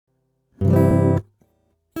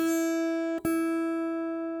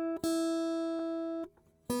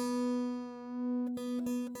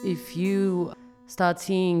if you start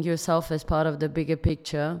seeing yourself as part of the bigger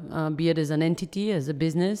picture, be it as an entity, as a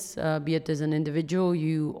business, be it as an individual,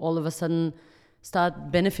 you all of a sudden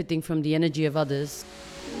start benefiting from the energy of others.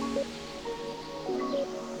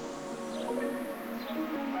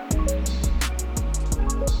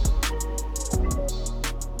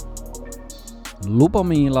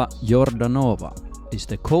 Lubomila Jordanova is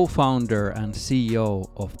the co-founder and CEO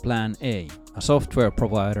of Plan A, a software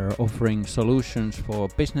provider offering solutions for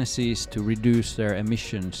businesses to reduce their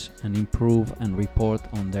emissions and improve and report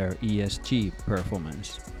on their ESG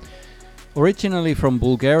performance. Originally from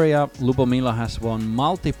Bulgaria, Lubomila has won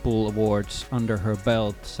multiple awards under her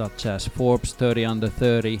belt, such as Forbes 30 Under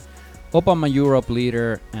 30, Obama Europe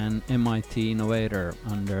Leader and MIT Innovator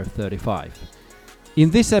Under 35. In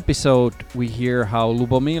this episode, we hear how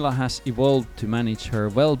Lubomila has evolved to manage her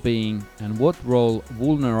well-being and what role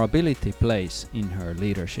vulnerability plays in her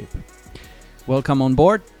leadership. Welcome on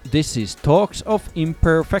board. This is Talks of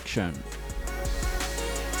Imperfection.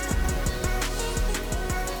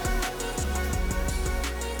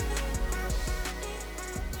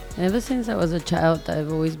 Ever since I was a child,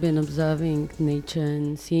 I've always been observing nature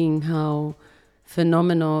and seeing how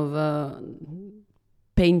phenomenal of a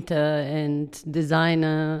painter and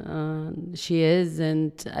designer she is.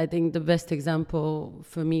 And I think the best example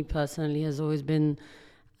for me personally has always been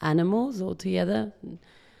animals altogether.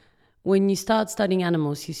 When you start studying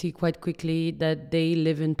animals, you see quite quickly that they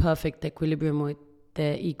live in perfect equilibrium with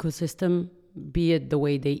their ecosystem, be it the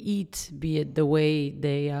way they eat, be it the way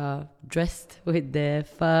they are dressed with their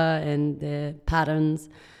fur and their patterns.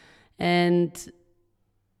 And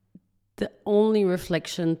the only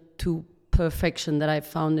reflection to perfection that I've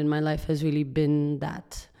found in my life has really been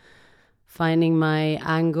that. Finding my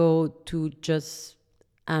angle to just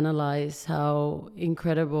analyze how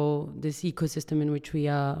incredible this ecosystem in which we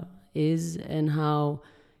are is and how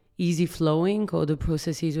easy flowing all the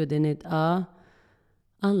processes within it are,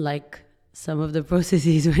 unlike some of the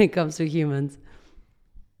processes when it comes to humans.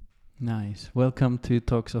 Nice. Welcome to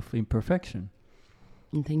Talks of Imperfection.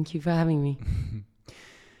 And thank you for having me.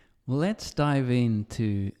 Well, let's dive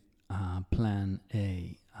into Plan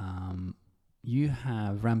A. You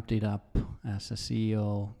have ramped it up as a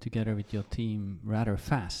CEO together with your team rather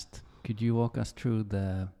fast. Could you walk us through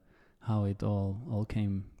how it all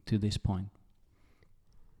came to this point?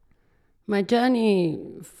 My journey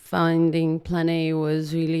finding Plan A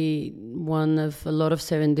was really one of a lot of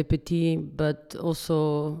serendipity, but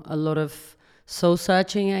also a lot of soul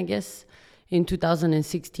searching, I guess. In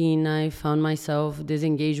 2016, I found myself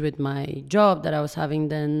disengaged with my job that I was having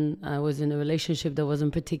then. I was in a relationship that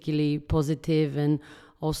wasn't particularly positive, and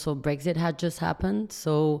also Brexit had just happened.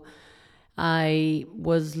 So I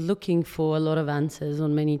was looking for a lot of answers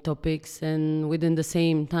on many topics, and within the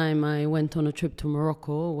same time, I went on a trip to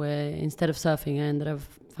Morocco, where instead of surfing, I ended up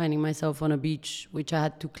finding myself on a beach, which I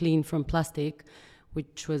had to clean from plastic,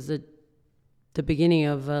 which was the beginning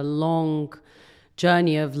of a long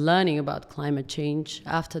journey of learning about climate change.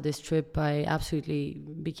 After this trip, I absolutely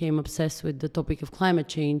became obsessed with the topic of climate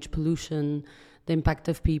change, pollution, the impact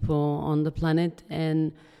of people on the planet.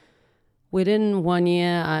 And within 1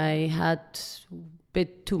 year, I had a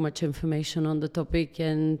bit too much information on the topic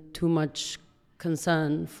and too much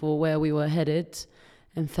concern for where we were headed,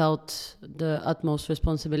 and felt the utmost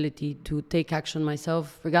responsibility to take action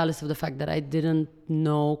myself, regardless of the fact that I didn't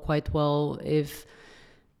know quite well if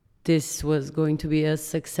this was going to be a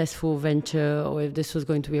successful venture or if this was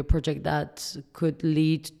going to be a project that could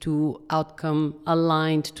lead to outcome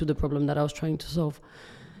aligned to the problem that I was trying to solve.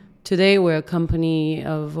 Today, we're a company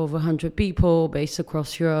of over 100 people based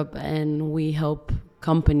across Europe, and we help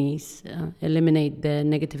companies eliminate their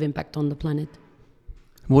negative impact on the planet.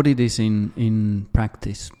 What it is in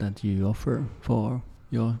practice that you offer for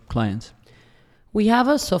your clients? We have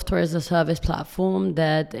a software as a service platform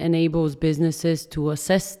that enables businesses to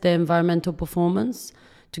assess their environmental performance,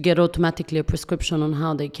 to get automatically a prescription on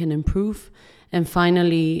how they can improve, and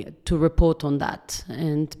finally to report on that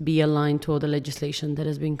and be aligned to all the legislation that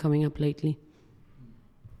has been coming up lately.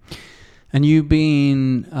 And you've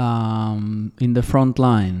been in the front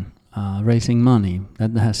line raising money.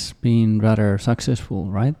 That has been rather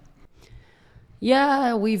successful, right?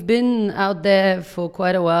 Yeah, we've been out there for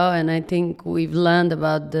quite a while, and I think we've learned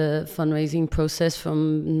about the fundraising process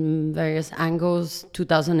from various angles.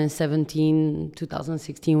 2017,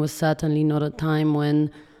 2016 was certainly not a time when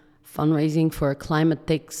fundraising for a climate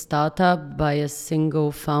tech startup by a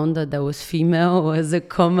single founder that was female was a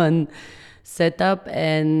common setup,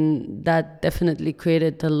 and that definitely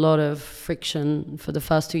created a lot of friction for the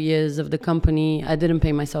first 2 years of the company. I didn't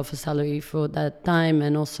pay myself a salary for that time,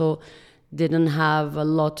 and also didn't have a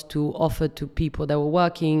lot to offer to people that were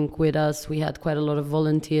working with us. We had quite a lot of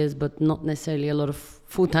volunteers, but not necessarily a lot of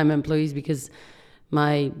full-time employees, because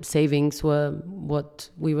my savings were what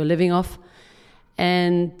we were living off.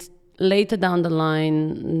 And later down the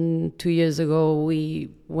line, 2 years ago, we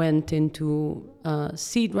went into a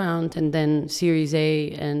seed round and then Series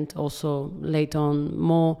A, and also later on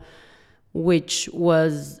more, which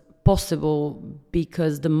was possible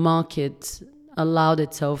because the market allowed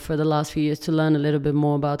itself for the last few years to learn a little bit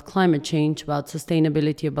more about climate change, about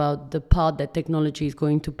sustainability, about the part that technology is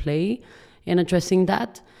going to play in addressing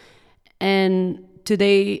that. And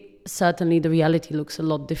today, certainly the reality looks a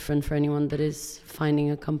lot different for anyone that is finding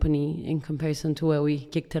a company in comparison to where we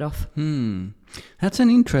kicked it off. That's an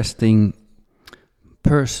interesting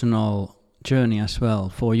personal journey as well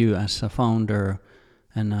for you as a founder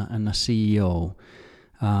and a CEO.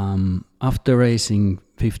 After raising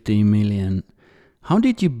 15 million, how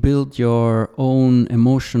did you build your own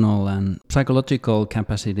emotional and psychological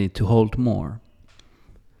capacity to hold more?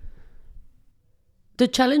 The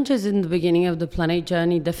challenges in the beginning of the Plan A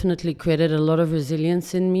journey definitely created a lot of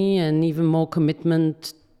resilience in me, and even more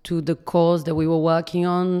commitment to the cause that we were working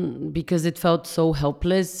on, because it felt so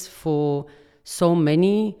helpless for so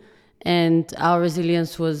many. And our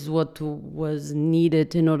resilience was what was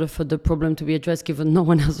needed in order for the problem to be addressed, given no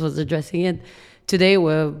one else was addressing it. Today,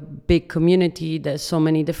 we're a big community. There's so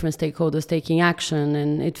many different stakeholders taking action,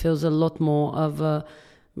 and it feels a lot more of a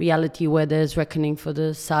reality where there's reckoning for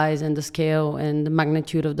the size and the scale and the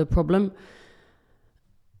magnitude of the problem.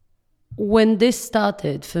 When this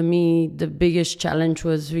started, for me, the biggest challenge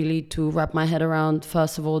was really to wrap my head around,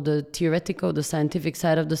 first of all, the theoretical, the scientific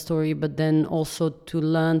side of the story, but then also to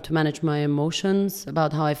learn to manage my emotions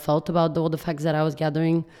about how I felt about all the facts that I was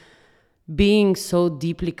gathering. Being so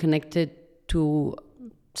deeply connected to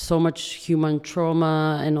so much human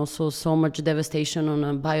trauma and also so much devastation on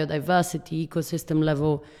a biodiversity ecosystem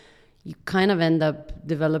level, you kind of end up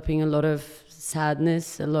developing a lot of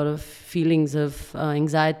sadness, a lot of feelings of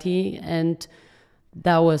anxiety. And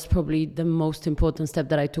that was probably the most important step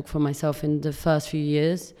that I took for myself in the first few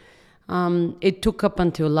years. It took up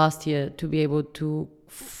until last year to be able to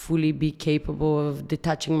fully be capable of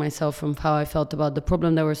detaching myself from how I felt about the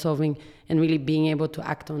problem that we're solving and really being able to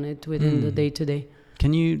act on it within the day-to-day.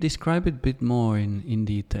 Can you describe it a bit more in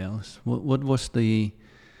details? What was the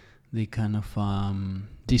kind of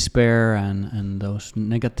despair and those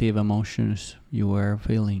negative emotions you were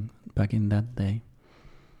feeling back in that day?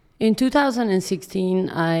 In 2016,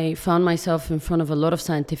 I found myself in front of a lot of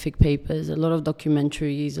scientific papers, a lot of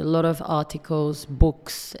documentaries, a lot of articles,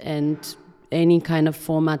 books, and any kind of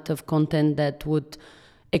format of content that would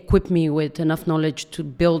equip me with enough knowledge to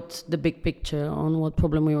build the big picture on what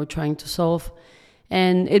problem we were trying to solve.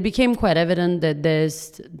 And it became quite evident that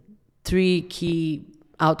there's 3 key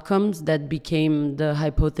outcomes that became the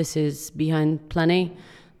hypothesis behind Plan A.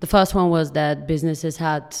 The first one was that businesses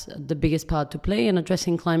had the biggest part to play in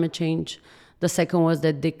addressing climate change. The second was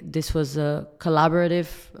that this was a collaborative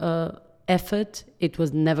effort. It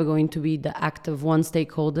was never going to be the act of one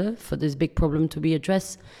stakeholder for this big problem to be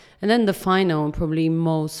addressed. And then the final and probably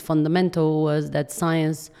most fundamental was that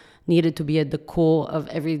science needed to be at the core of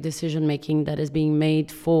every decision making that is being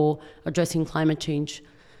made for addressing climate change.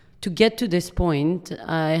 To get to this point,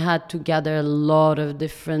 I had to gather a lot of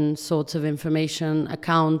different sorts of information,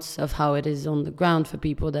 accounts of how it is on the ground for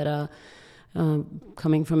people that are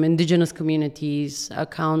coming from indigenous communities,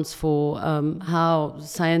 accounts for how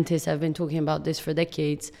scientists have been talking about this for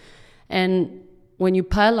decades. And when you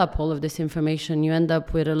pile up all of this information, you end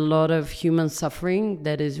up with a lot of human suffering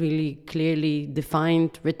that is really clearly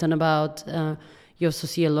defined, written about. You also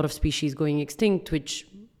see a lot of species going extinct, which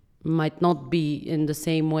might not be in the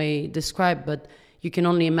same way described, but you can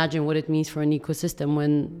only imagine what it means for an ecosystem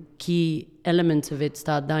when key elements of it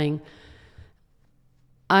start dying.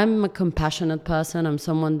 I'm a compassionate person. I'm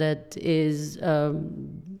someone that is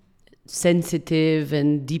sensitive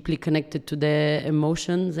and deeply connected to their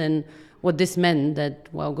emotions. And what this meant that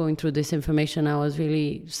while going through this information, I was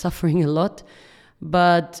really suffering a lot.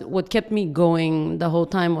 But what kept me going the whole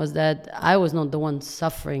time was that I was not the one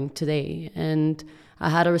suffering today. And I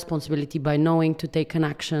had a responsibility by knowing to take an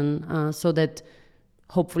action so that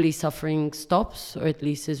hopefully suffering stops or at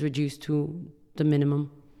least is reduced to the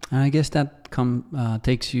minimum. And I guess that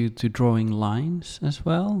takes you to drawing lines as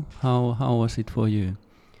well. How was it for you?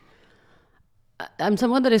 I'm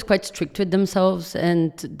someone that is quite strict with themselves,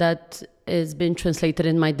 and that has been translated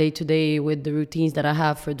in my day-to-day with the routines that I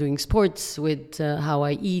have for doing sports, with how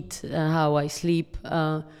I eat, how I sleep.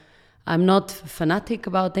 I'm not fanatic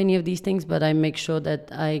about any of these things, but I make sure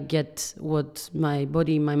that I get what my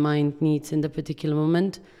body, my mind needs in the particular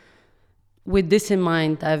moment. With this in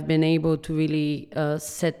mind, I've been able to really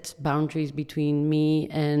set boundaries between me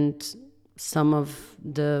and some of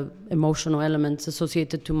the emotional elements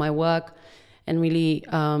associated to my work, and really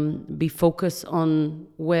be focused on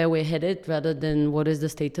where we're headed rather than what is the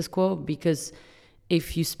status quo. Because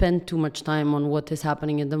if you spend too much time on what is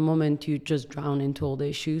happening at the moment, you just drown into all the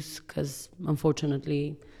issues, because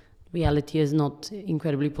unfortunately reality is not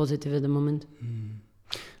incredibly positive at the moment.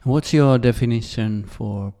 What's your definition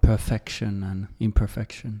for perfection and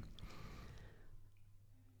imperfection?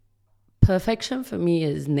 Perfection for me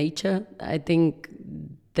is nature. I think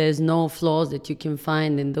there's no flaws that you can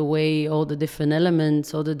find in the way all the different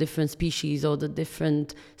elements, all the different species, all the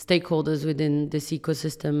different stakeholders within this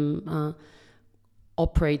ecosystem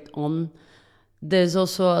operate on. There's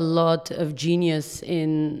also a lot of genius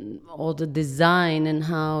in all the design and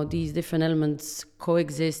how these different elements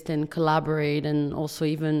coexist and collaborate and also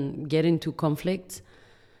even get into conflicts.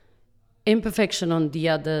 Imperfection, on the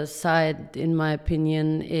other side, in my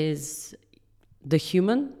opinion, is the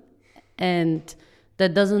human, and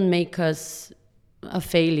that doesn't make us a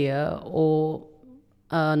failure or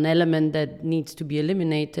an element that needs to be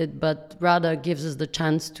eliminated, but rather gives us the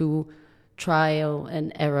chance to trial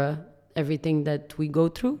and error everything that we go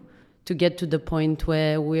through to get to the point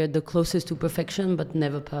where we're the closest to perfection but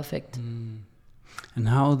never perfect. And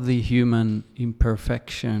how the human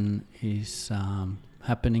imperfection is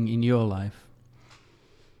happening in your life?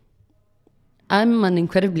 I'm an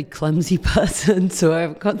incredibly clumsy person, so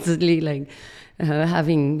I'm constantly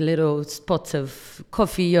having little spots of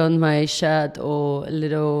coffee on my shirt or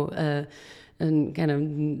little and kind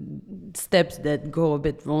of steps that go a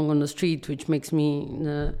bit wrong on the street, which makes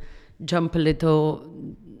me jump a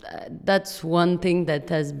little. That's one thing that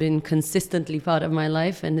has been consistently part of my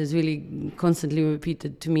life and is really constantly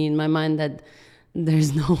repeated to me in my mind, that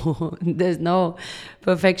there's no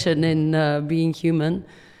perfection in being human.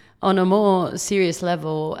 On a more serious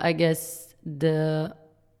level, I guess the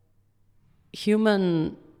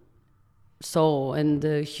human soul and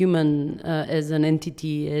the human as an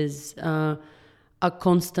entity is a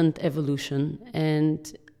constant evolution.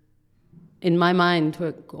 And in my mind,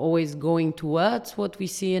 we're always going towards what we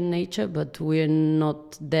see in nature, but we're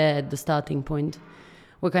not there at the starting point.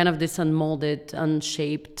 We're kind of this unmolded,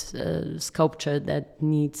 unshaped sculpture that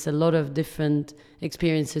needs a lot of different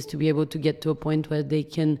experiences to be able to get to a point where they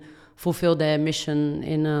can fulfill their mission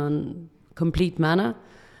in a complete manner.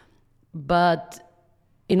 But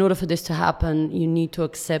in order for this to happen, you need to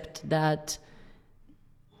accept that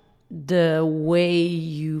the way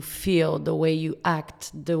you feel, the way you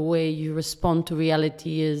act, the way you respond to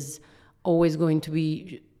reality is always going to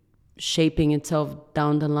be shaping itself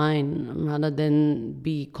down the line rather than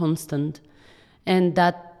be constant. And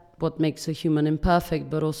that what makes a human imperfect,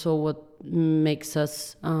 but also what makes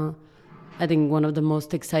us, I think, one of the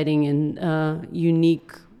most exciting and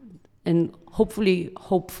unique and hopefully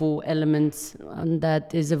hopeful elements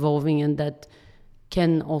that is evolving and that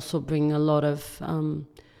can also bring a lot of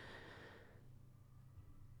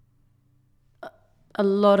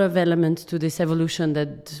elements to this evolution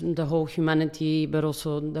that the whole humanity, but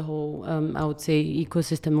also the whole, I would say,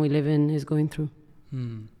 ecosystem we live in is going through.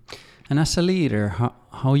 And as a leader,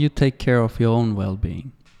 how you take care of your own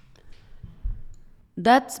well-being?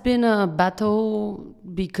 That's been a battle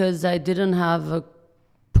because I didn't have a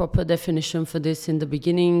proper definition for this in the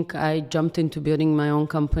beginning. I jumped into building my own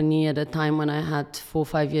company at a time when I had 4 or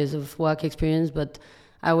 5 years of work experience, but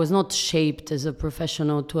I was not shaped as a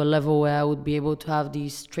professional to a level where I would be able to have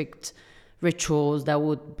these strict rituals that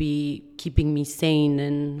would be keeping me sane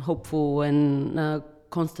and hopeful and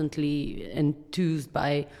constantly enthused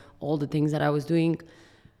by all the things that I was doing.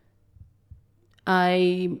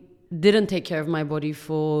 I didn't take care of my body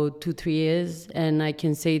for 2-3 years, and I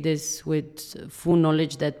can say this with full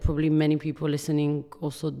knowledge that probably many people listening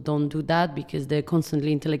also don't do that because they're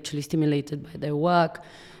constantly intellectually stimulated by their work,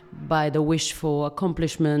 by the wish for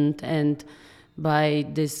accomplishment, and by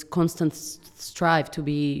this constant strive to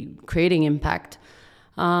be creating impact.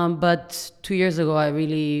 But 2 years ago, I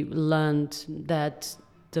really learned that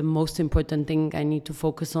the most important thing I need to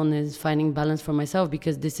focus on is finding balance for myself,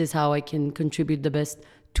 because this is how I can contribute the best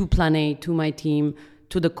to Plan A, to my team,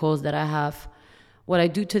 to the cause that I have. What I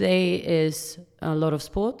do today is a lot of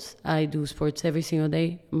sports. I do sports every single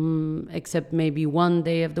day, except maybe one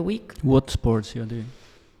day of the week. What sports you're doing?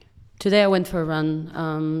 Today I went for a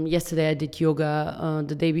run. Yesterday I did yoga.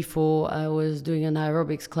 The day before I was doing an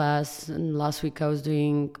aerobics class. And last week I was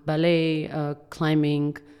doing ballet,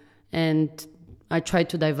 climbing. And I try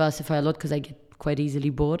to diversify a lot because I get quite easily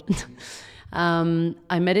bored.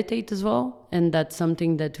 I meditate as well, and that's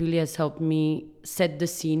something that really has helped me set the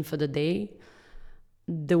scene for the day.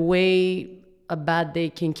 The way a bad day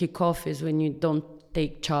can kick off is when you don't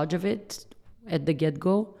take charge of it at the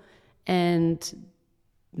get-go, and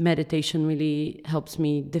meditation really helps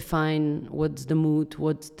me define what's the mood,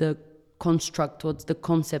 what's the construct, what's the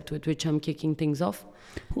concept with which I'm kicking things off.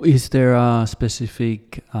 Is there a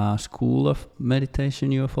specific school of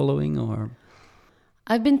meditation you're following, or?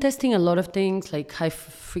 I've been testing a lot of things like high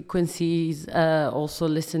frequencies, also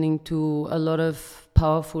listening to a lot of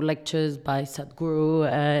powerful lectures by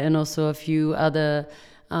Sadhguru and also a few other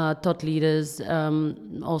thought leaders.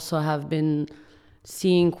 Also have been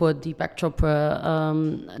seeing what Deepak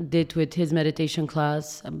Chopra did with his meditation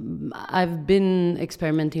class. I've been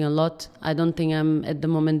experimenting a lot. I don't think I'm at the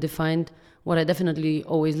moment defined. What I definitely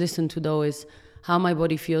always listen to though is how my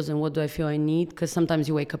body feels and what do I feel I need, because sometimes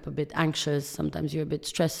you wake up a bit anxious, sometimes you're a bit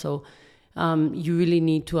stressed, so you really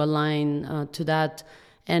need to align to that.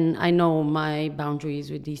 And I know my boundaries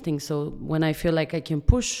with these things, so when I feel like I can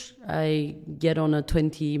push, I get on a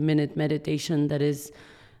 20-minute meditation that is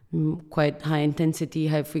quite high intensity,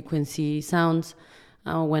 high frequency sounds.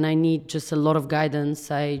 When I need just a lot of guidance,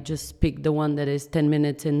 I just pick the one that is 10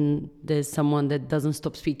 minutes and there's someone that doesn't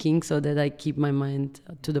stop speaking so that I keep my mind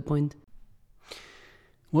to the point.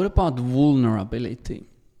 What about vulnerability?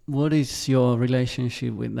 What is your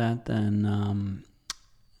relationship with that, and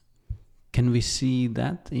can we see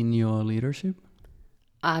that in your leadership?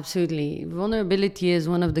 Absolutely. Vulnerability is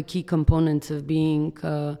one of the key components of being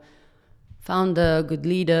a founder, good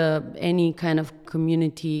leader, any kind of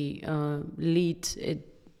community lead.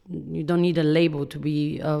 You don't need a label to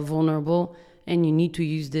be vulnerable, and you need to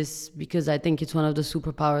use this because I think it's one of the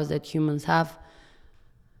superpowers that humans have.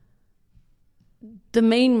 The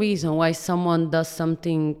main reason why someone does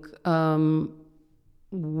something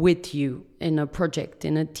with you in a project,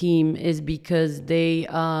 in a team, is because they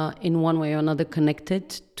are in one way or another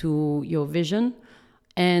connected to your vision,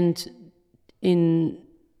 and in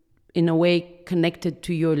a way connected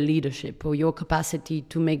to your leadership or your capacity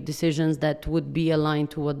to make decisions that would be aligned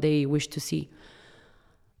to what they wish to see.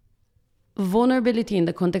 Vulnerability in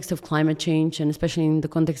the context of climate change, and especially in the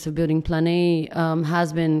context of building Plan A,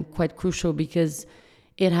 has been quite crucial because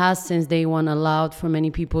it has since day one allowed for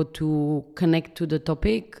many people to connect to the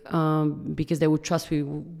topic because they would trust we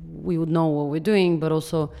would know what we're doing, but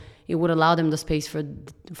also it would allow them the space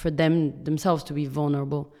for them themselves to be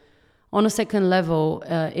vulnerable. On a second level,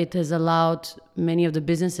 it has allowed many of the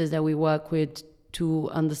businesses that we work with to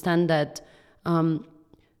understand that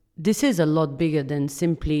this is a lot bigger than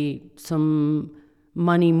simply some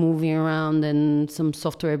money moving around and some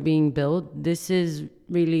software being built. This is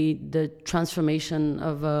really the transformation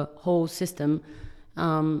of a whole system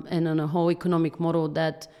and on a whole economic model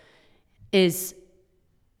that is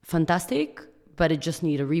fantastic, but it just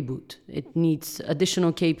needs a reboot. It needs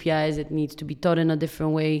additional KPIs. It needs to be taught in a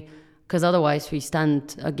different way, because otherwise we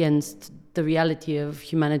stand against the reality of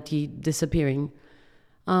humanity disappearing.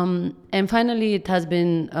 And finally, it has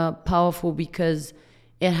been powerful because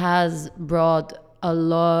it has brought a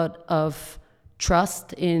lot of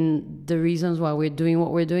trust in the reasons why we're doing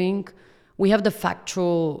what we're doing. We have the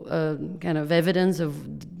factual kind of evidence of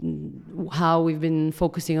how we've been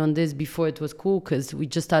focusing on this before it was cool, because we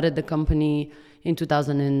just started the company in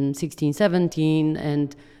 2016-17,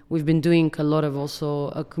 and we've been doing a lot of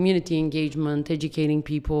also community engagement, educating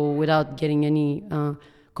people without getting any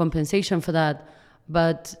compensation for that.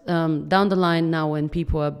 But down the line now, when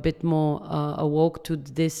people are a bit more awoke to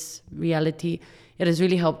this reality, it has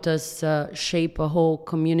really helped us shape a whole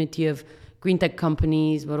community of green tech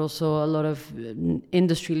companies, but also a lot of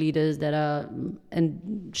industry leaders that are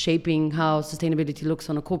shaping how sustainability looks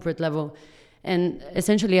on a corporate level, and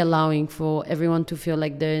essentially allowing for everyone to feel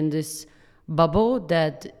like they're in this bubble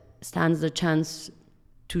that stands the chance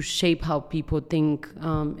to shape how people think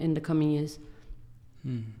in the coming years.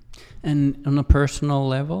 And on a personal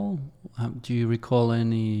level, do you recall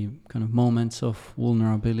any kind of moments of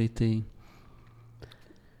vulnerability?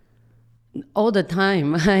 All the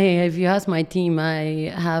time. If you ask my team,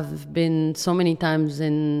 I have been so many times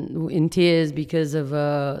in tears because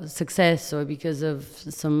of success or because of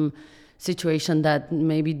some situation that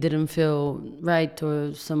maybe didn't feel right,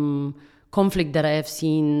 or some conflict that I have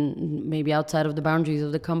seen maybe outside of the boundaries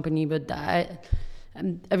of the company. But I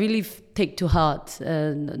really take to heart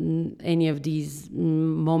any of these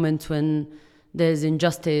moments when there's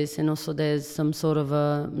injustice and also there's some sort of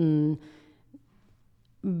a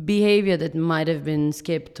behavior that might have been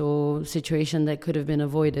skipped or situation that could have been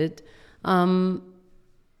avoided.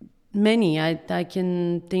 Many. I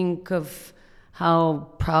can think of how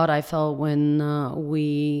proud I felt when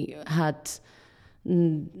we had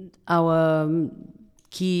our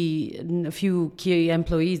a few key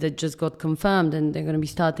employees that just got confirmed, and they're going to be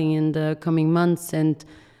starting in the coming months. And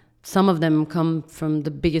some of them come from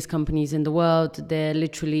the biggest companies in the world. They're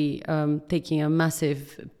literally taking a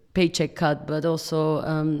massive paycheck cut, but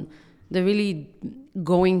also they're really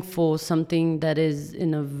going for something that is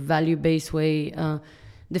in a value-based way,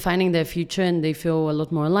 defining their future, and they feel a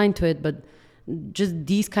lot more aligned to it. But just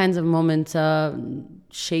these kinds of moments are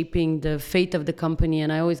shaping the fate of the company,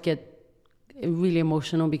 and I always get really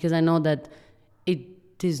emotional because I know that it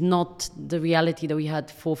is not the reality that we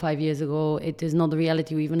had 4 or 5 years ago. It is not the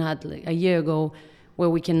reality we even had like a year ago, where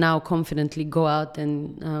we can now confidently go out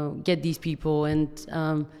and get these people and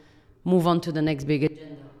move on to the next big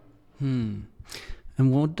agenda.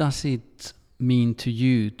 And what does it mean to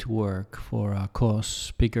you to work for a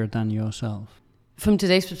cause bigger than yourself? From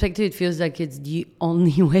today's perspective, it feels like it's the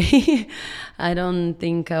only way. I don't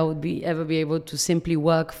think I would ever be able to simply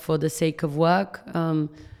work for the sake of work.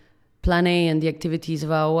 Plan A and the activities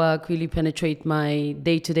of our work really penetrate my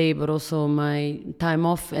day-to-day, but also my time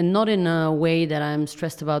off, and not in a way that I'm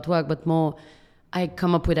stressed about work, but more I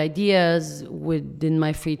come up with ideas within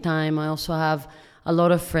my free time. I also have a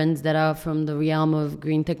lot of friends that are from the realm of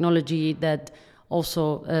green technology that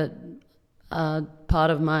also part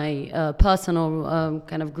of my personal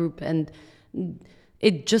kind of group, and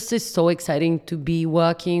it just is so exciting to be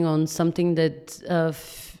working on something that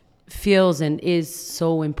feels and is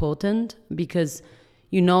so important, because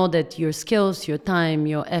you know that your skills, your time,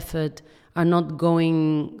 your effort are not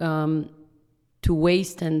going to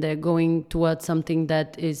waste, and they're going towards something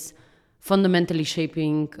that is fundamentally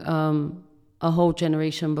shaping a whole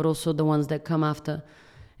generation, but also the ones that come after.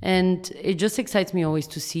 And it just excites me always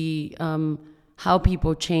to see how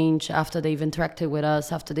people change after they've interacted with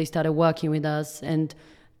us, after they started working with us, and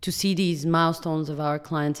to see these milestones of our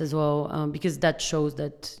clients as well, because that shows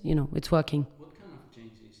that, you know, it's working. What kind of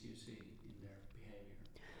changes do you see in their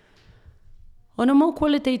behavior? On a more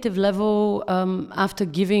qualitative level, after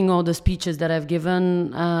giving all the speeches that I've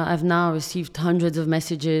given, I've now received hundreds of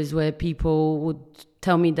messages where people would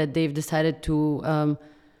tell me that they've decided to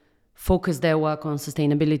focus their work on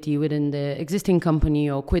sustainability within their existing company,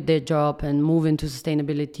 or quit their job and move into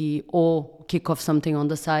sustainability, or kick off something on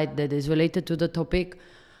the side that is related to the topic.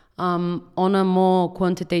 On a more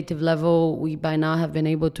quantitative level, we by now have been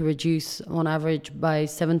able to reduce on average by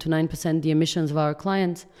 7 to 9% the emissions of our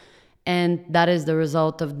clients. And that is the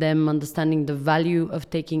result of them understanding the value of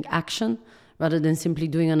taking action rather than simply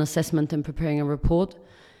doing an assessment and preparing a report.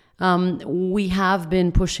 We have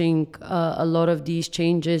been pushing a lot of these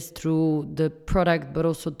changes through the product, but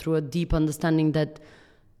also through a deep understanding that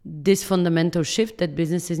this fundamental shift that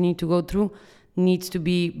businesses need to go through needs to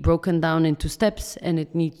be broken down into steps, and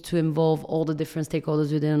it needs to involve all the different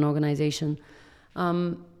stakeholders within an organization.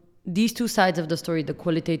 These two sides of the story, the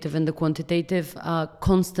qualitative and the quantitative, are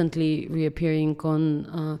constantly reappearing on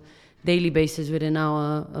a daily basis within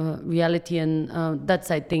our reality, and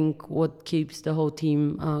that's, I think, what keeps the whole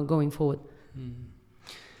team going forward.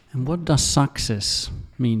 And what does success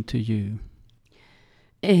mean to you?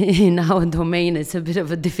 In our domain, it's a bit of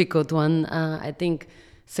a difficult one. I think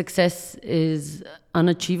success is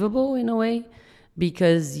unachievable in a way,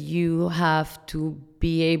 because you have to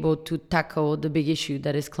be able to tackle the big issue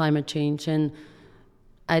that is climate change. And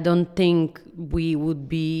I don't think we would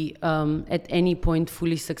be at any point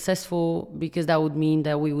fully successful, because that would mean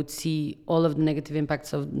that we would see all of the negative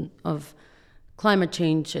impacts of climate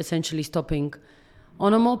change essentially stopping.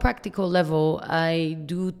 On a more practical level, I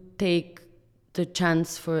do take the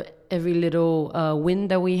chance for every little win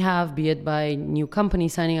that we have, be it by new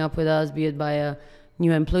companies signing up with us, be it by a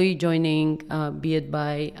new employee joining, be it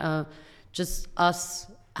by just us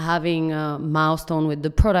having a milestone with the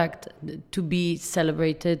product to be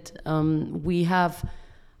celebrated. We have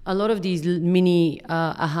a lot of these mini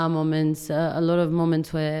aha moments, a lot of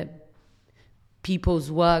moments where people's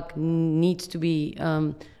work needs to be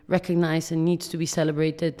recognized and needs to be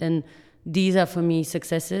celebrated. And these are, for me,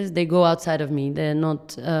 successes. They go outside of me. They're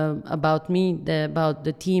not about me. They're about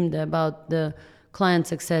the team. They're about the client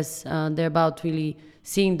success. They're about really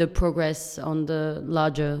seeing the progress on the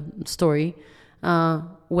larger story,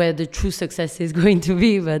 where the true success is going to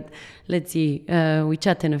be. But let's see. We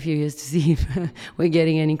chat in a few years to see if we're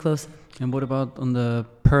getting any closer. And what about on the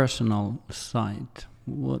personal side?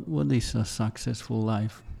 What is a successful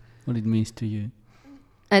life? What it means to you?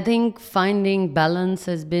 I think finding balance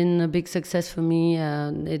has been a big success for me.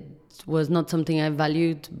 It was not something I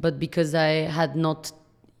valued, but because I had not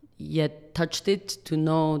yet yet touched it to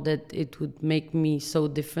know that it would make me so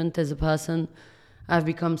different as a person. I've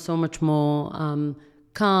become so much more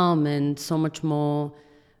calm and so much more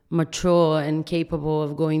mature and capable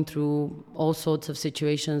of going through all sorts of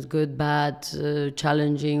situations, good, bad,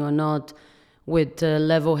 challenging or not, with a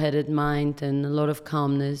level-headed mind and a lot of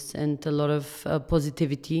calmness and a lot of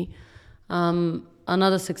positivity.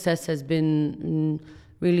 Another success has been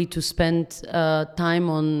really to spend time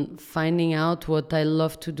on finding out what I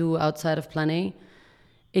love to do outside of Plan A.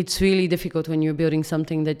 It's really difficult when you're building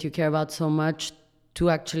something that you care about so much to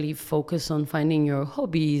actually focus on finding your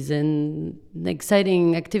hobbies and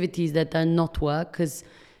exciting activities that are not work, because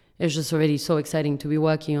it's just already so exciting to be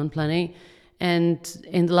working on Plan A. And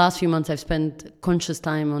in the last few months, I've spent conscious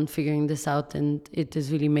time on figuring this out, and it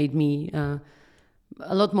has really made me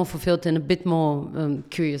a lot more fulfilled and a bit more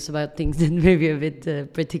curious about things and maybe a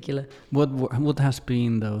bit particular. What has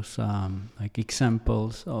been those like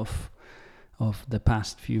examples of the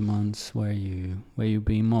past few months where you've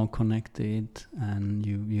been more connected and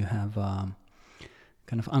you have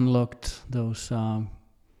kind of unlocked those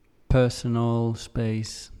personal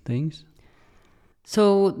space things?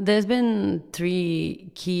 So there's been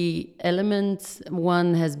 3 key elements.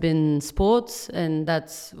 One has been sports, and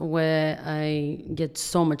that's where I get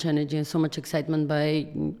so much energy and so much excitement by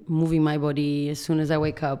moving my body as soon as I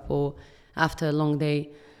wake up or after a long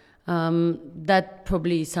day. That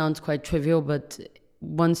probably sounds quite trivial, but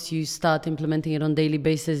once you start implementing it on a daily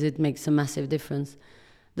basis, it makes a massive difference.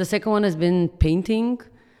 The second one has been painting.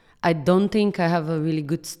 I don't think I have a really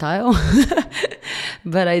good style,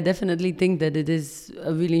 but I definitely think that it is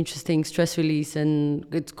a really interesting stress release, and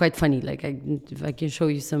it's quite funny. Like if I can show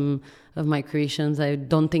you some of my creations, I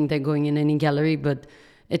don't think they're going in any gallery, but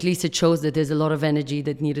at least it shows that there's a lot of energy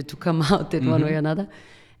that needed to come out in one way or another.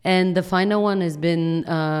 And the final one has been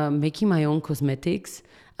making my own cosmetics.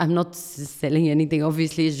 I'm not selling anything,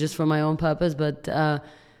 obviously, it's just for my own purpose, but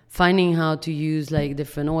finding how to use like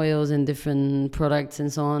different oils and different products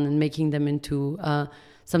and so on and making them into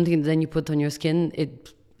something that then you put on your skin,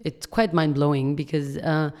 it's quite mind-blowing because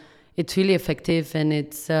it's really effective, and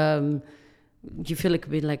it's you feel like a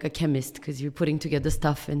bit like a chemist because you're putting together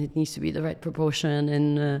stuff and it needs to be the right proportion,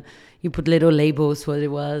 and you put little labels what it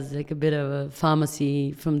was, like a bit of a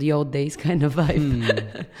pharmacy from the old days kind of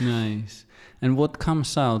vibe. Nice. And what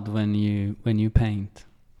comes out when you paint?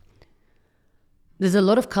 There's a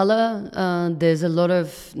lot of color, there's a lot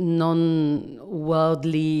of non-worldly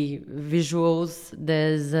visuals.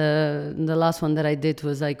 There's the last one that I did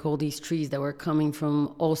was like all these trees that were coming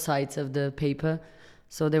from all sides of the paper.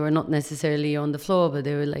 So they were not necessarily on the floor, but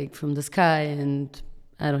they were like from the sky, and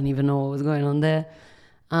I don't even know what was going on there.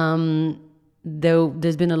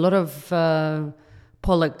 There's been a lot of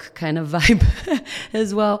Pollock kind of vibe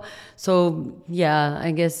as well. So yeah,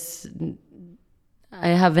 I guess I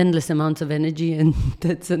have endless amounts of energy, and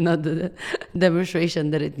that's another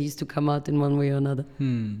demonstration that it needs to come out in one way or another.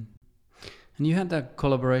 And you had a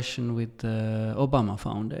collaboration with the Obama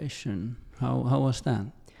Foundation. How was that?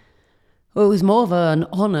 Well, it was more of an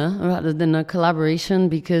honor rather than a collaboration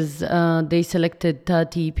because they selected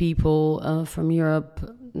 30 people from Europe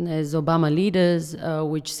as Obama leaders,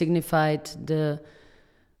 which signified the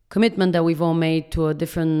commitment that we've all made to a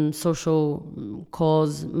different social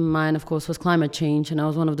cause. Mine, of course, was climate change, and I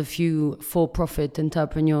was one of the few for-profit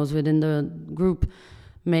entrepreneurs within the group.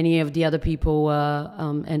 Many of the other people were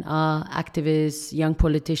and are activists, young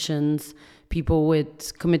politicians, people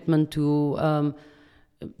with commitment to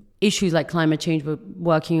issues like climate change, but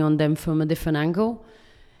working on them from a different angle.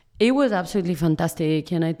 It was absolutely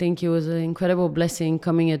fantastic, and I think it was an incredible blessing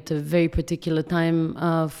coming at a very particular time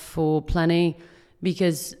for Plan A,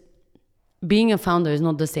 because being a founder is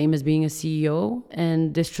not the same as being a CEO,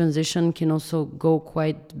 and this transition can also go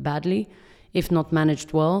quite badly if not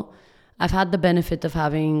managed well. I've had the benefit of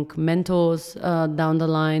having mentors down the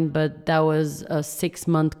line, but that was a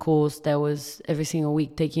 6-month course that was every single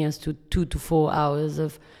week taking us to 2 to 4 hours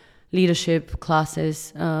of leadership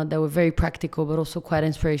classes that were very practical but also quite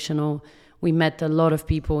inspirational. We met a lot of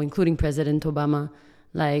people, including President Obama,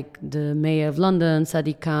 like the mayor of London,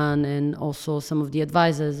 Sadiq Khan, and also some of the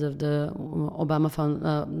advisors of the Obama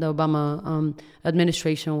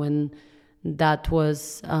administration when that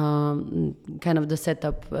was kind of the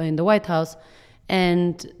setup in the White House.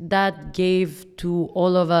 And that gave to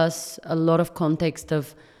all of us a lot of context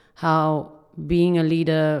of how being a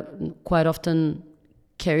leader quite often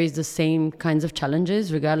carries the same kinds of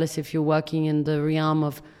challenges, regardless if you're working in the realm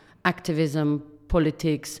of activism,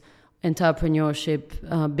 politics,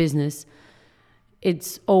 entrepreneurship, business.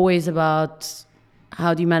 It's always about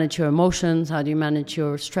how do you manage your emotions? How do you manage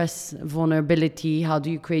your stress, vulnerability? How do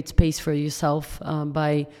you create space for yourself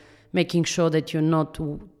by making sure that you're not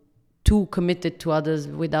too committed to others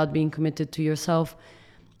without being committed to yourself?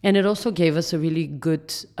 And it also gave us a really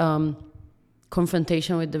good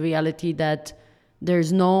confrontation with the reality that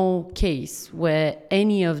there's no case where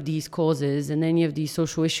any of these causes and any of these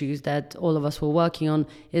social issues that all of us were working on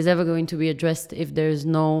is ever going to be addressed if there's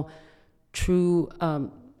no true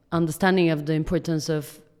understanding of the importance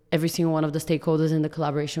of every single one of the stakeholders and the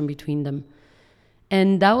collaboration between them.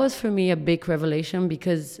 And that was for me a big revelation,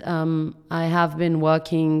 because I have been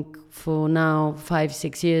working for now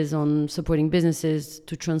 5-6 years on supporting businesses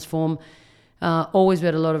to transform, always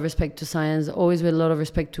with a lot of respect to science, always with a lot of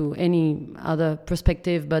respect to any other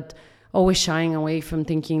perspective, but always shying away from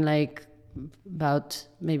thinking like about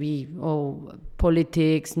maybe,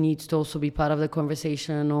 politics needs to also be part of the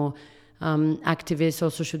conversation, or activists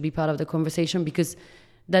also should be part of the conversation, because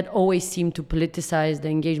that always seemed to politicize the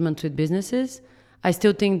engagement with businesses. I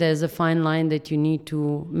still think there's a fine line that you need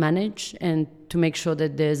to manage and to make sure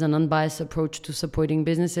that there's an unbiased approach to supporting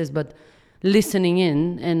businesses, but listening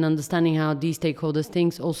in and understanding how these stakeholders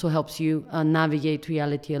think also helps you navigate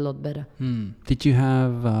reality a lot better. Did you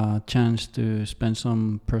have a chance to spend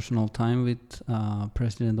some personal time with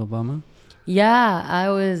President Obama? Yeah, I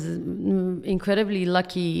was incredibly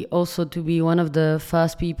lucky also to be one of the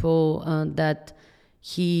first people that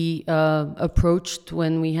he approached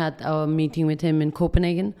when we had our meeting with him in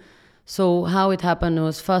Copenhagen. So how it happened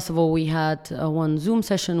was, first of all, we had one Zoom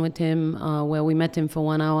session with him where we met him for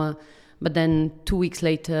 1 hour. But then 2 weeks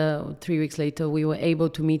later, or 3 weeks later, we were able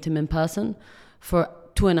to meet him in person for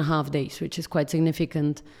 2.5 days, which is quite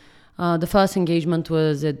significant. The first engagement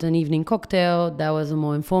was at an evening cocktail. That was a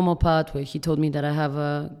more informal part where he told me that I have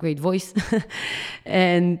a great voice.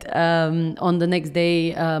 And on the next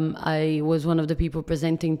day, I was one of the people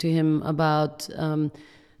presenting to him about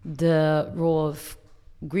the role of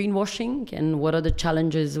greenwashing and what are the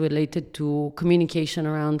challenges related to communication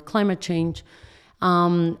around climate change.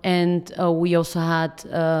 And we also had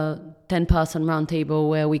a 10-person roundtable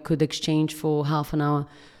where we could exchange for half an hour.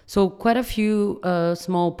 So quite a few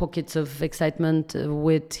small pockets of excitement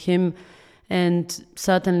with him, and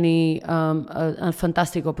certainly a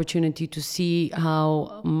fantastic opportunity to see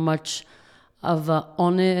how much of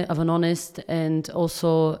an honest and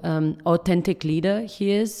also authentic leader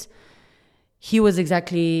he is. He was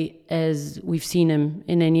exactly as we've seen him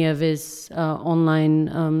in any of his online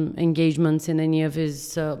engagements, in any of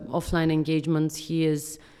his offline engagements. He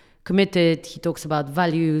is committed. He talks about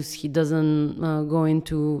values. He doesn't go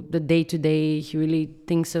into the day-to-day. He really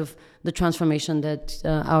thinks of the transformation that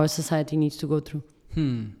our society needs to go through.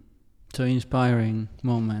 So inspiring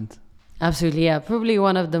moment. Absolutely, yeah. Probably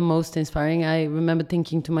one of the most inspiring. I remember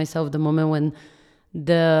thinking to myself the moment when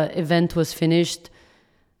the event was finished,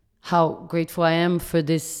 how grateful I am for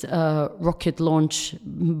this rocket launch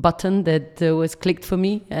button that was clicked for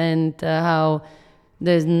me, and how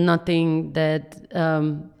there's nothing that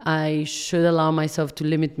I should allow myself to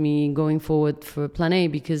limit me going forward for Plan A,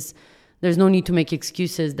 because there's no need to make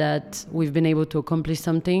excuses that we've been able to accomplish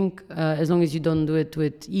something. As long as you don't do it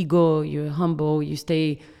with ego, you're humble, you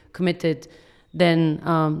stay committed, then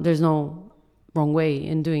there's no wrong way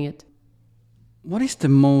in doing it. What is the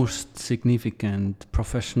most significant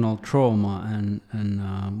professional trauma,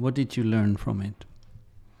 and what did you learn from it?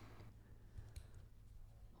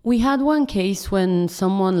 We had one case when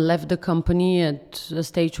someone left the company at a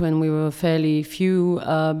stage when we were fairly few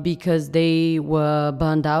because they were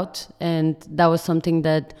burned out, and that was something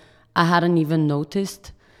that I hadn't even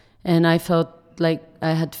noticed, and I felt like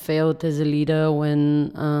I had failed as a leader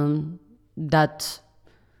when that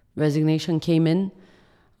resignation came in.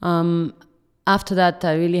 After that,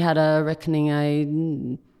 I really had a reckoning.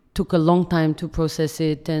 I took a long time to process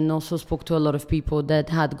it, and also spoke to a lot of people that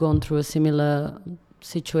had gone through a similar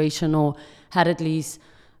situation, or had at least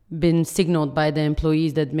been signaled by the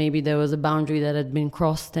employees that maybe there was a boundary that had been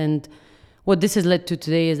crossed. And what this has led to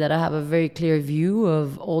today is that I have a very clear view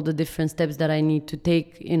of all the different steps that I need to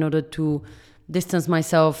take in order to distance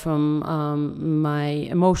myself from my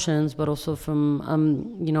emotions, but also from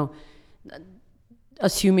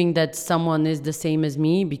assuming that someone is the same as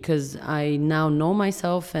me, because I now know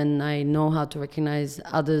myself and I know how to recognize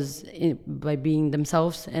others by being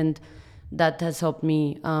themselves. And that has helped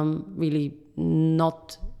me really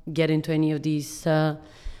not get into any of these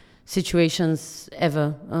situations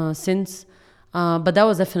ever since. But that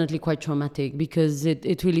was definitely quite traumatic, because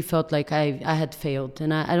it really felt like I had failed.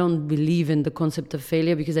 And I don't believe in the concept of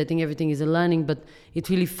failure, because I think everything is a learning, but it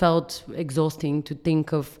really felt exhausting to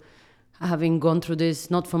think of having gone through this,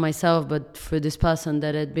 not for myself, but for this person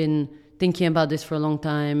that had been thinking about this for a long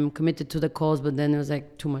time, committed to the cause, but then it was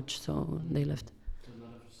like too much, so they left. A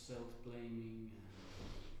lot of self-blaming.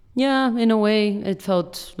 Yeah, in a way, it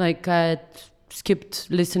felt like I had skipped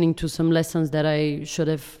listening to some lessons that I should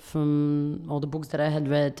have from all the books that I had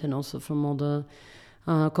read and also from all the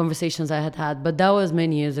conversations I had had. But that was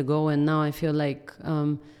many years ago, and now I feel like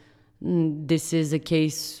this is a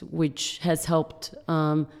case which has helped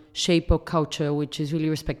shape a culture which is really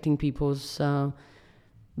respecting people's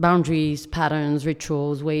boundaries, patterns,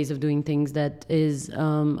 rituals, ways of doing things that is,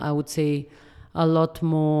 I would say, a lot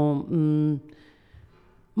more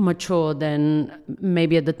mature than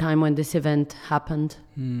maybe at the time when this event happened.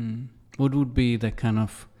 What would be the kind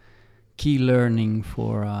of key learning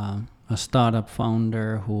for a startup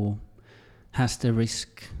founder who has the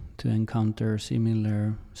risk to encounter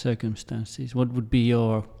similar circumstances? What would be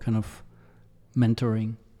your kind of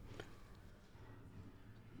mentoring?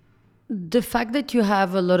 The fact that you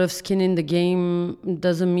have a lot of skin in the game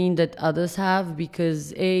doesn't mean that others have,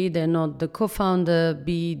 because A, they're not the co-founder,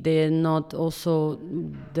 B, they're not also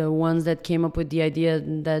the ones that came up with the idea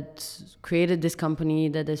that created this company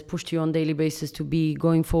that has pushed you on a daily basis to be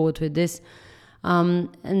going forward with this.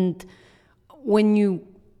 And when you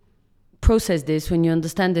process this, when you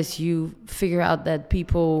understand this, you figure out that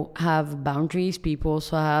people have boundaries, people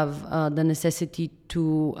also have the necessity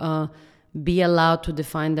to be allowed to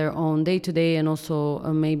define their own day-to-day and also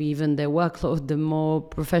maybe even their workload, the more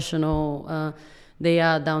professional they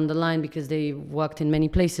are down the line because they worked in many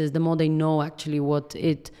places, the more they know actually what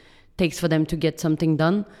it takes for them to get something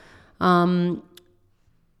done. And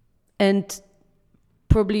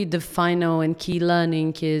probably the final and key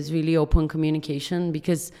learning is really open communication,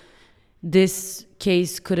 because this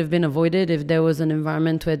case could have been avoided if there was an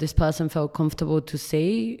environment where this person felt comfortable to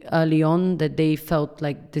say early on that they felt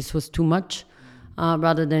like this was too much,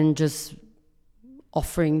 rather than just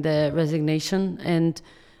offering their resignation. And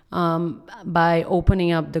by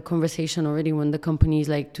opening up the conversation already when the company is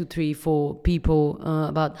like 2, 3, 4 people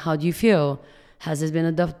about how do you feel? Has this been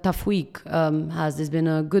a tough week? Has this been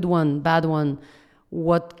a good one, bad one?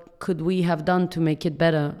 What could we have done to make it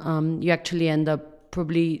better? You actually end up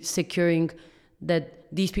probably securing that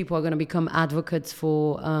these people are going to become advocates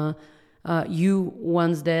for you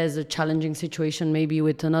once there's a challenging situation, maybe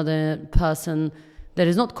with another person that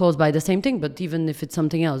is not caused by the same thing, but even if it's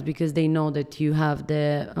something else, because they know that you have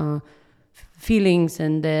their feelings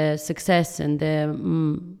and their success and their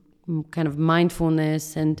kind of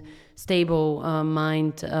mindfulness and stable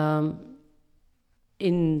mind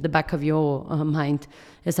in the back of your mind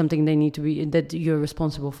is something they need to be, that you're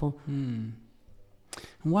responsible for.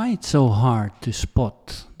 Why it's so hard to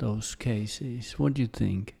spot those cases? What do you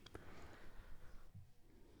think?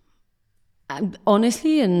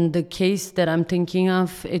 Honestly, in the case that I'm thinking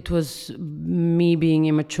of, it was me being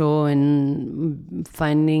immature and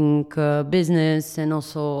finding business, and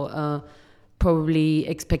also probably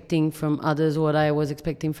expecting from others what I was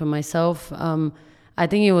expecting from myself. I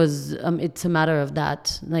think it was, it's a matter of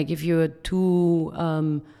that. Like if you're too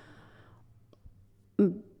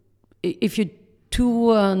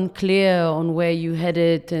unclear on where you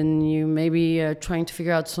headed, and you maybe are trying to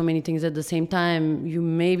figure out so many things at the same time, you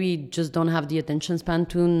maybe just don't have the attention span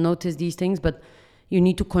to notice these things, but you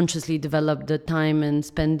need to consciously develop the time and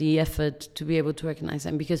spend the effort to be able to recognize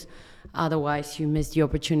them, because otherwise you miss the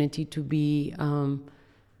opportunity to be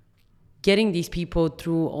getting these people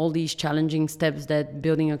through all these challenging steps that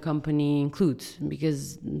building a company includes,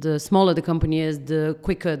 because the smaller the company is, the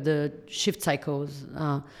quicker the shift cycles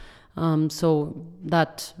are. So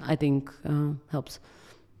that, I think, helps.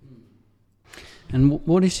 And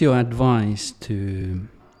what is your advice to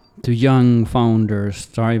young founders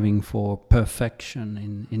striving for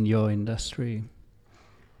perfection in your industry?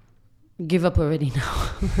 Give up already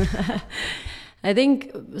now. I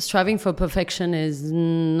think striving for perfection is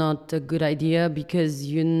not a good idea, because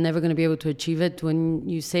you're never going to be able to achieve it. When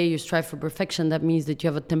you say you strive for perfection, that means that you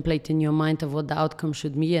have a template in your mind of what the outcome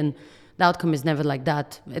should be, and the outcome is never like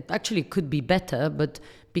that. It actually could be better, but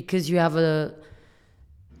because you have a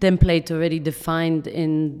template already defined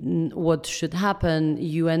in what should happen,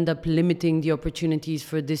 you end up limiting the opportunities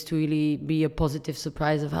for this to really be a positive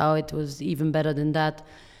surprise of how it was even better than that.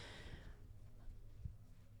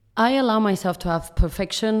 I allow myself to have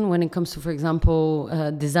perfection when it comes to, for example,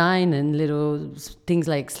 design and little things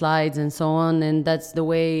like slides and so on, and that's the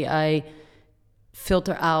way I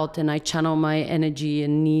filter out and I channel my energy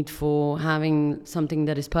and need for having something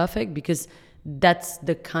that is perfect, because that's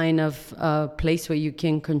the kind of place where you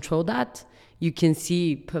can control that. you can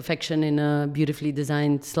see perfection in a beautifully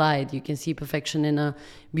designed slide. You can see perfection in a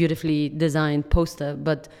beautifully designed poster.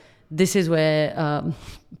 But this is where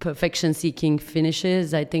perfection seeking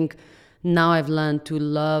finishes. I think now I've learned to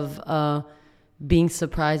love being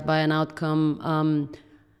surprised by an outcome.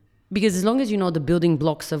 Because as long as you know the building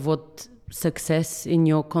blocks of what success in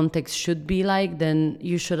your context should be like, then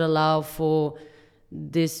you should allow for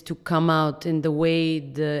this to come out in the way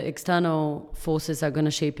the external forces are going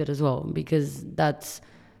to shape it as well, because that's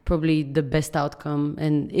probably the best outcome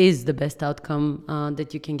and is the best outcome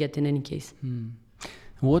that you can get in any case.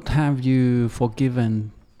 What have you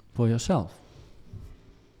forgiven for yourself?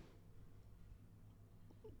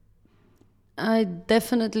 I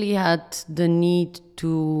definitely had the need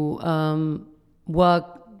to work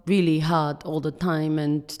really hard all the time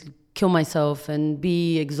and kill myself and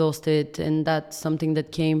be exhausted, and that's something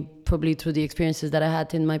that came probably through the experiences that I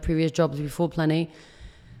had in my previous jobs before Plan A.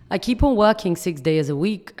 I keep on working 6 days a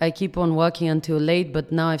week. I keep on working until late,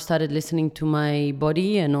 but now I've started listening to my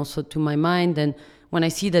body and also to my mind, and when I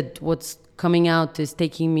see that what's coming out is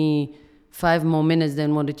taking me 5 more minutes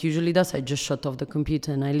than what it usually does, I just shut off the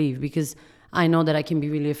computer and I leave, because I know that I can be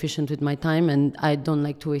really efficient with my time and I don't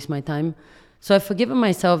like to waste my time. So I've forgiven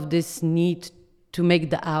myself this need to make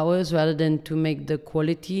the hours rather than to make the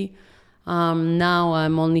quality. Now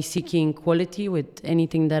I'm only seeking quality with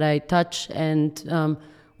anything that I touch. And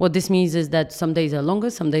what this means is that some days are longer,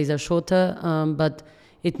 some days are shorter. But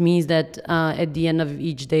it means that at the end of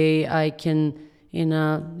each day, I can, in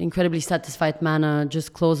an incredibly satisfied manner,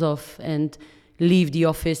 just close off and leave the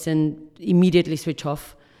office and immediately switch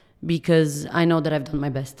off, because I know that I've done my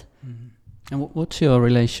best. Mm-hmm. And what's your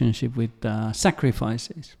relationship with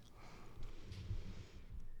sacrifices?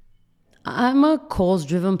 I'm a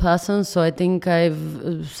cause-driven person, so I think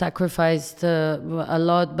I've sacrificed a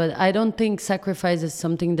lot, but I don't think sacrifice is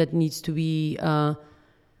something that needs to be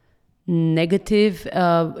negative.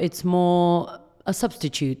 It's more a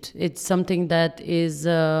substitute. It's something that is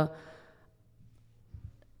the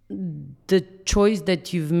choice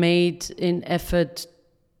that you've made in effort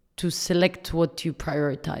to select what you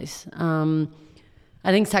prioritize.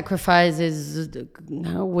 I think sacrifice is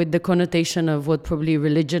with the connotation of what probably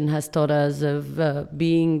religion has taught us, of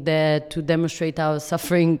being there to demonstrate our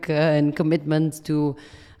suffering and commitment to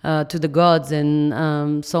the gods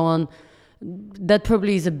and so on. That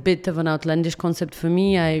probably is a bit of an outlandish concept for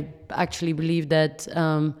me. I actually believe that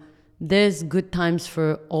there's good times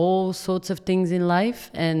for all sorts of things in life,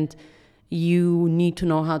 and you need to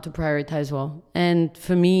know how to prioritize well. And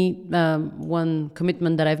for me, one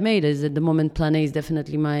commitment that I've made is at the moment Plan A is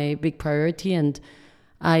definitely my big priority, and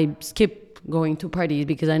I skip going to parties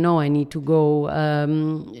because I know I need to go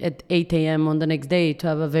at 8 a.m. on the next day to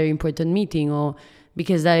have a very important meeting, or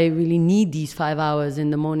because I really need these 5 hours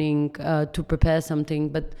in the morning to prepare something.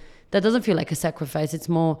 But that doesn't feel like a sacrifice. It's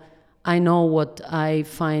more, I know what I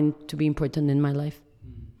find to be important in my life.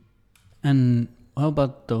 And how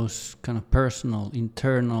about those kind of personal,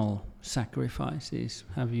 internal sacrifices?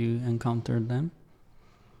 Have you encountered them?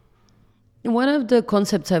 One of the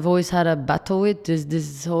concepts I've always had a battle with is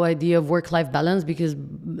this whole idea of work-life balance, because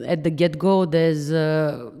at the get-go there's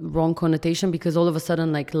a wrong connotation, because all of a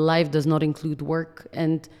sudden like life does not include work,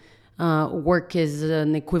 and work is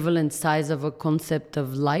an equivalent size of a concept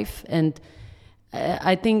of life. And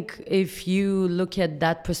I think if you look at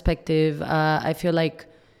that perspective, I feel like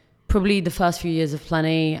probably the first few years of Plan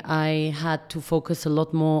A, I had to focus a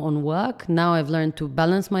lot more on work. Now I've learned to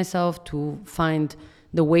balance myself, to find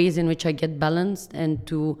the ways in which I get balanced, and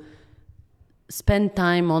to spend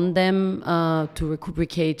time on them, to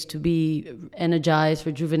recuperate, to be energized,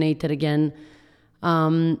 rejuvenated again.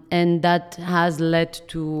 And that has led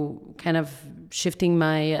to kind of shifting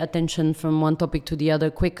my attention from one topic to the other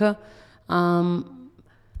quicker. I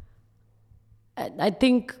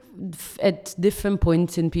think at different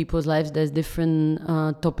points in people's lives, there's different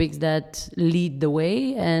topics that lead the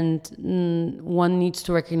way, and one needs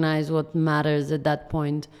to recognize what matters at that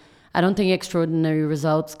point. I don't think extraordinary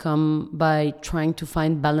results come by trying to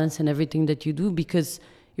find balance in everything that you do, because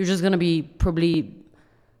you're just going to be probably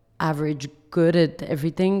average good at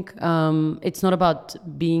everything. It's not about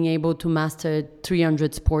being able to master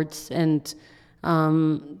 300 sports, and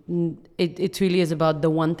it really is about the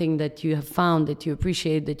one thing that you have found, that you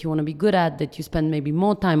appreciate, that you want to be good at, that you spend maybe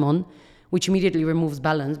more time on, which immediately removes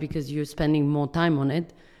balance because you're spending more time on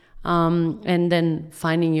it. And then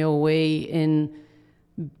finding your way in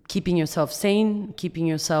keeping yourself sane, keeping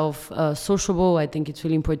yourself sociable. I think it's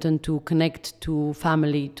really important to connect to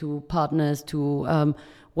family, to partners, to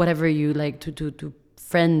whatever you like, to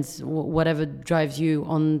friends, whatever drives you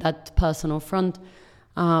on that personal front.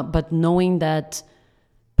 but knowing that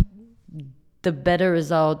the better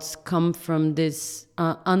results come from this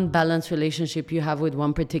unbalanced relationship you have with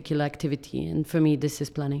one particular activity. And for me, this is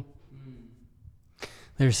planning.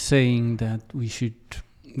 They're saying that we should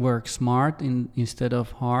work smart instead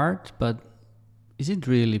of hard, but is it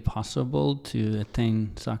really possible to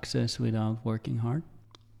attain success without working hard?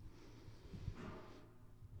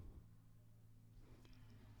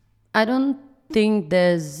 I don't think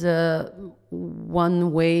there's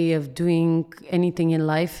one way of doing anything in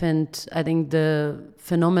life, and I think the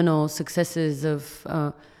phenomenal successes of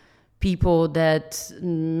people that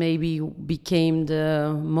maybe became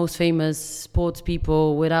the most famous sports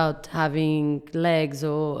people without having legs,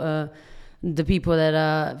 or the people that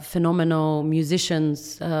are phenomenal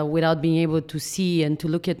musicians without being able to see and to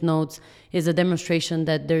look at notes, is a demonstration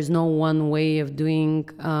that there's no one way of doing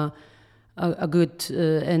a good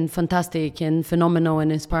and fantastic and phenomenal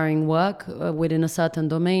and inspiring work within a certain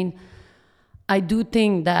domain. I do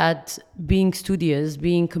think that being studious,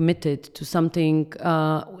 being committed to something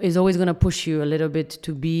is always going to push you a little bit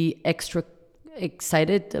to be extra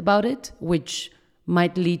excited about it, which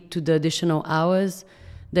might lead to the additional hours.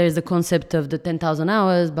 There's the concept of the 10,000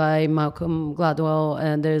 hours by Malcolm Gladwell,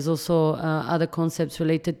 and there's also other concepts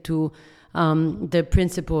related to the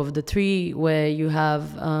principle of the three, where you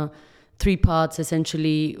have three parts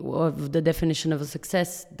essentially of the definition of a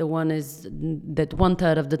success. The one is that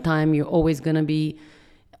 1/3 of the time you're always going to be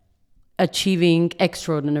achieving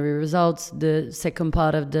extraordinary results. The second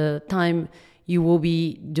part of the time you will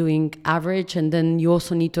be doing average, and then you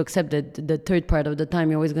also need to accept that the third part of the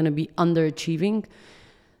time you're always going to be underachieving.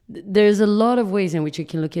 There's a lot of ways in which you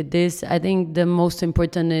can look at this. I think the most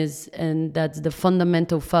important is, and that's the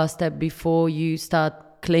fundamental first step before you start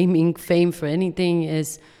claiming fame for anything,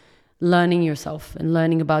 is learning yourself and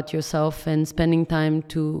learning about yourself and spending time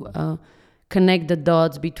to connect the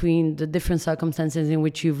dots between the different circumstances in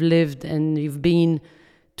which you've lived and you've been,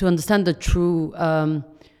 to understand the true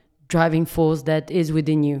driving force that is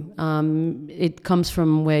within you. It comes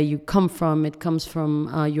from where you come from, it comes from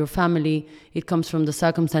your family, it comes from the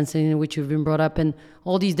circumstances in which you've been brought up, and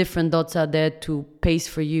all these different dots are there to pace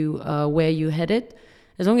for you where you headed.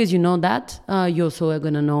 As long as you know that, you also are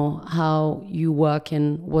going to know how you work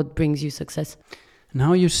and what brings you success. And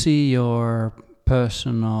how you see your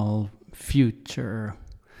personal future,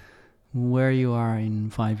 where you are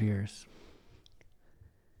in 5 years?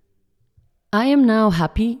 I am now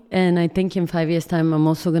happy, and I think in 5 years' time I'm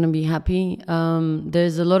also going to be happy.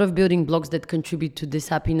 There's a lot of building blocks that contribute to this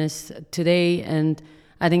happiness today, and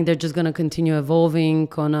I think they're just going to continue evolving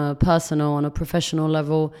on a personal, on a professional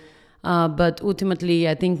level. But ultimately,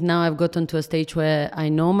 I think now I've gotten to a stage where I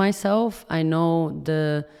know myself. I know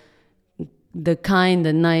the kind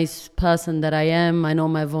and nice person that I am. I know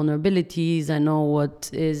my vulnerabilities. I know what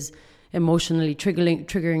is emotionally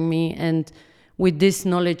triggering me. And with this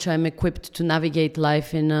knowledge, I'm equipped to navigate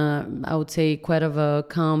life in I would say, quite of a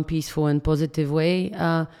calm, peaceful, and positive way.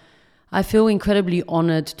 I feel incredibly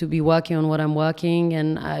honored to be working on what I'm working,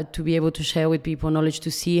 and to be able to share with people knowledge,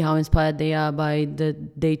 to see how inspired they are by the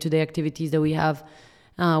day-to-day activities that we have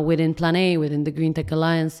within Plan A, within the Green Tech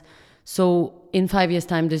Alliance. So in 5 years'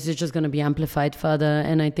 time, this is just going to be amplified further,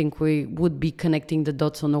 and I think we would be connecting the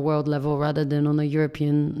dots on a world level rather than on a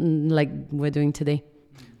European, like we're doing today.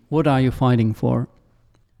 What are you fighting for?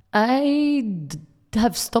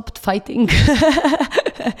 Have stopped fighting.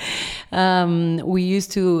 We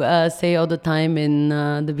used to say all the time in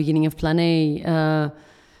the beginning of Plan A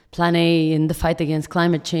in the fight against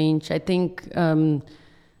climate change. I think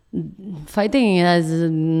fighting has a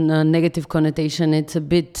negative connotation. It's a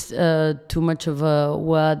bit too much of a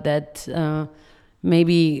word that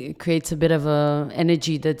maybe creates a bit of a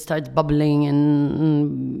energy that starts bubbling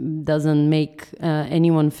and doesn't make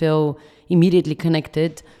anyone feel immediately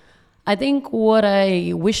connected. I think what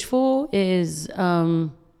I wish for is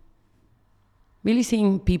really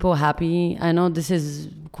seeing people happy. I know this is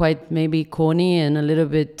quite maybe corny and a little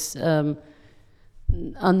bit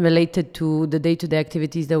unrelated to the day-to-day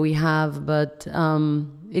activities that we have, but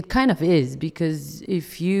it kind of is, because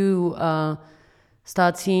if you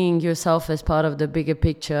start seeing yourself as part of the bigger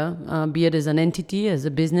picture, be it as an entity, as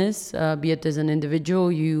a business, be it as an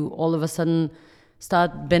individual, you all of a sudden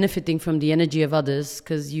start benefiting from the energy of others,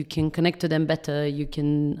 because you can connect to them better, you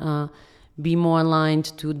can be more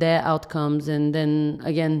aligned to their outcomes, and then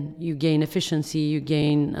again you gain efficiency, you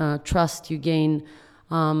gain trust, you gain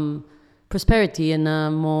prosperity in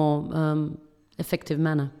a more effective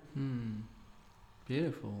manner.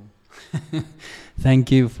 Beautiful.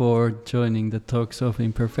 Thank you for joining the Talks of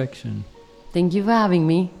Imperfection. Thank you for having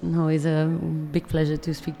me. No, it's a big pleasure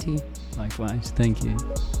to speak to you. Likewise, thank you.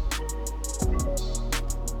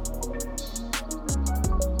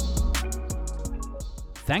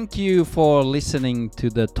 Thank you for listening to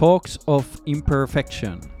the Talks of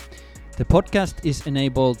Imperfection. The podcast is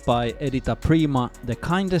enabled by Edita Prima, the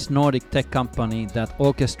kindest Nordic tech company that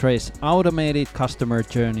orchestrates automated customer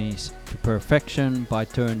journeys to perfection by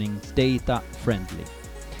turning data friendly.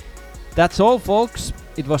 That's all, folks.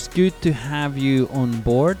 It was good to have you on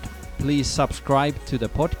board. Please subscribe to the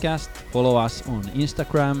podcast, follow us on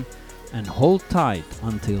Instagram, and hold tight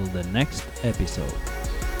until the next episode.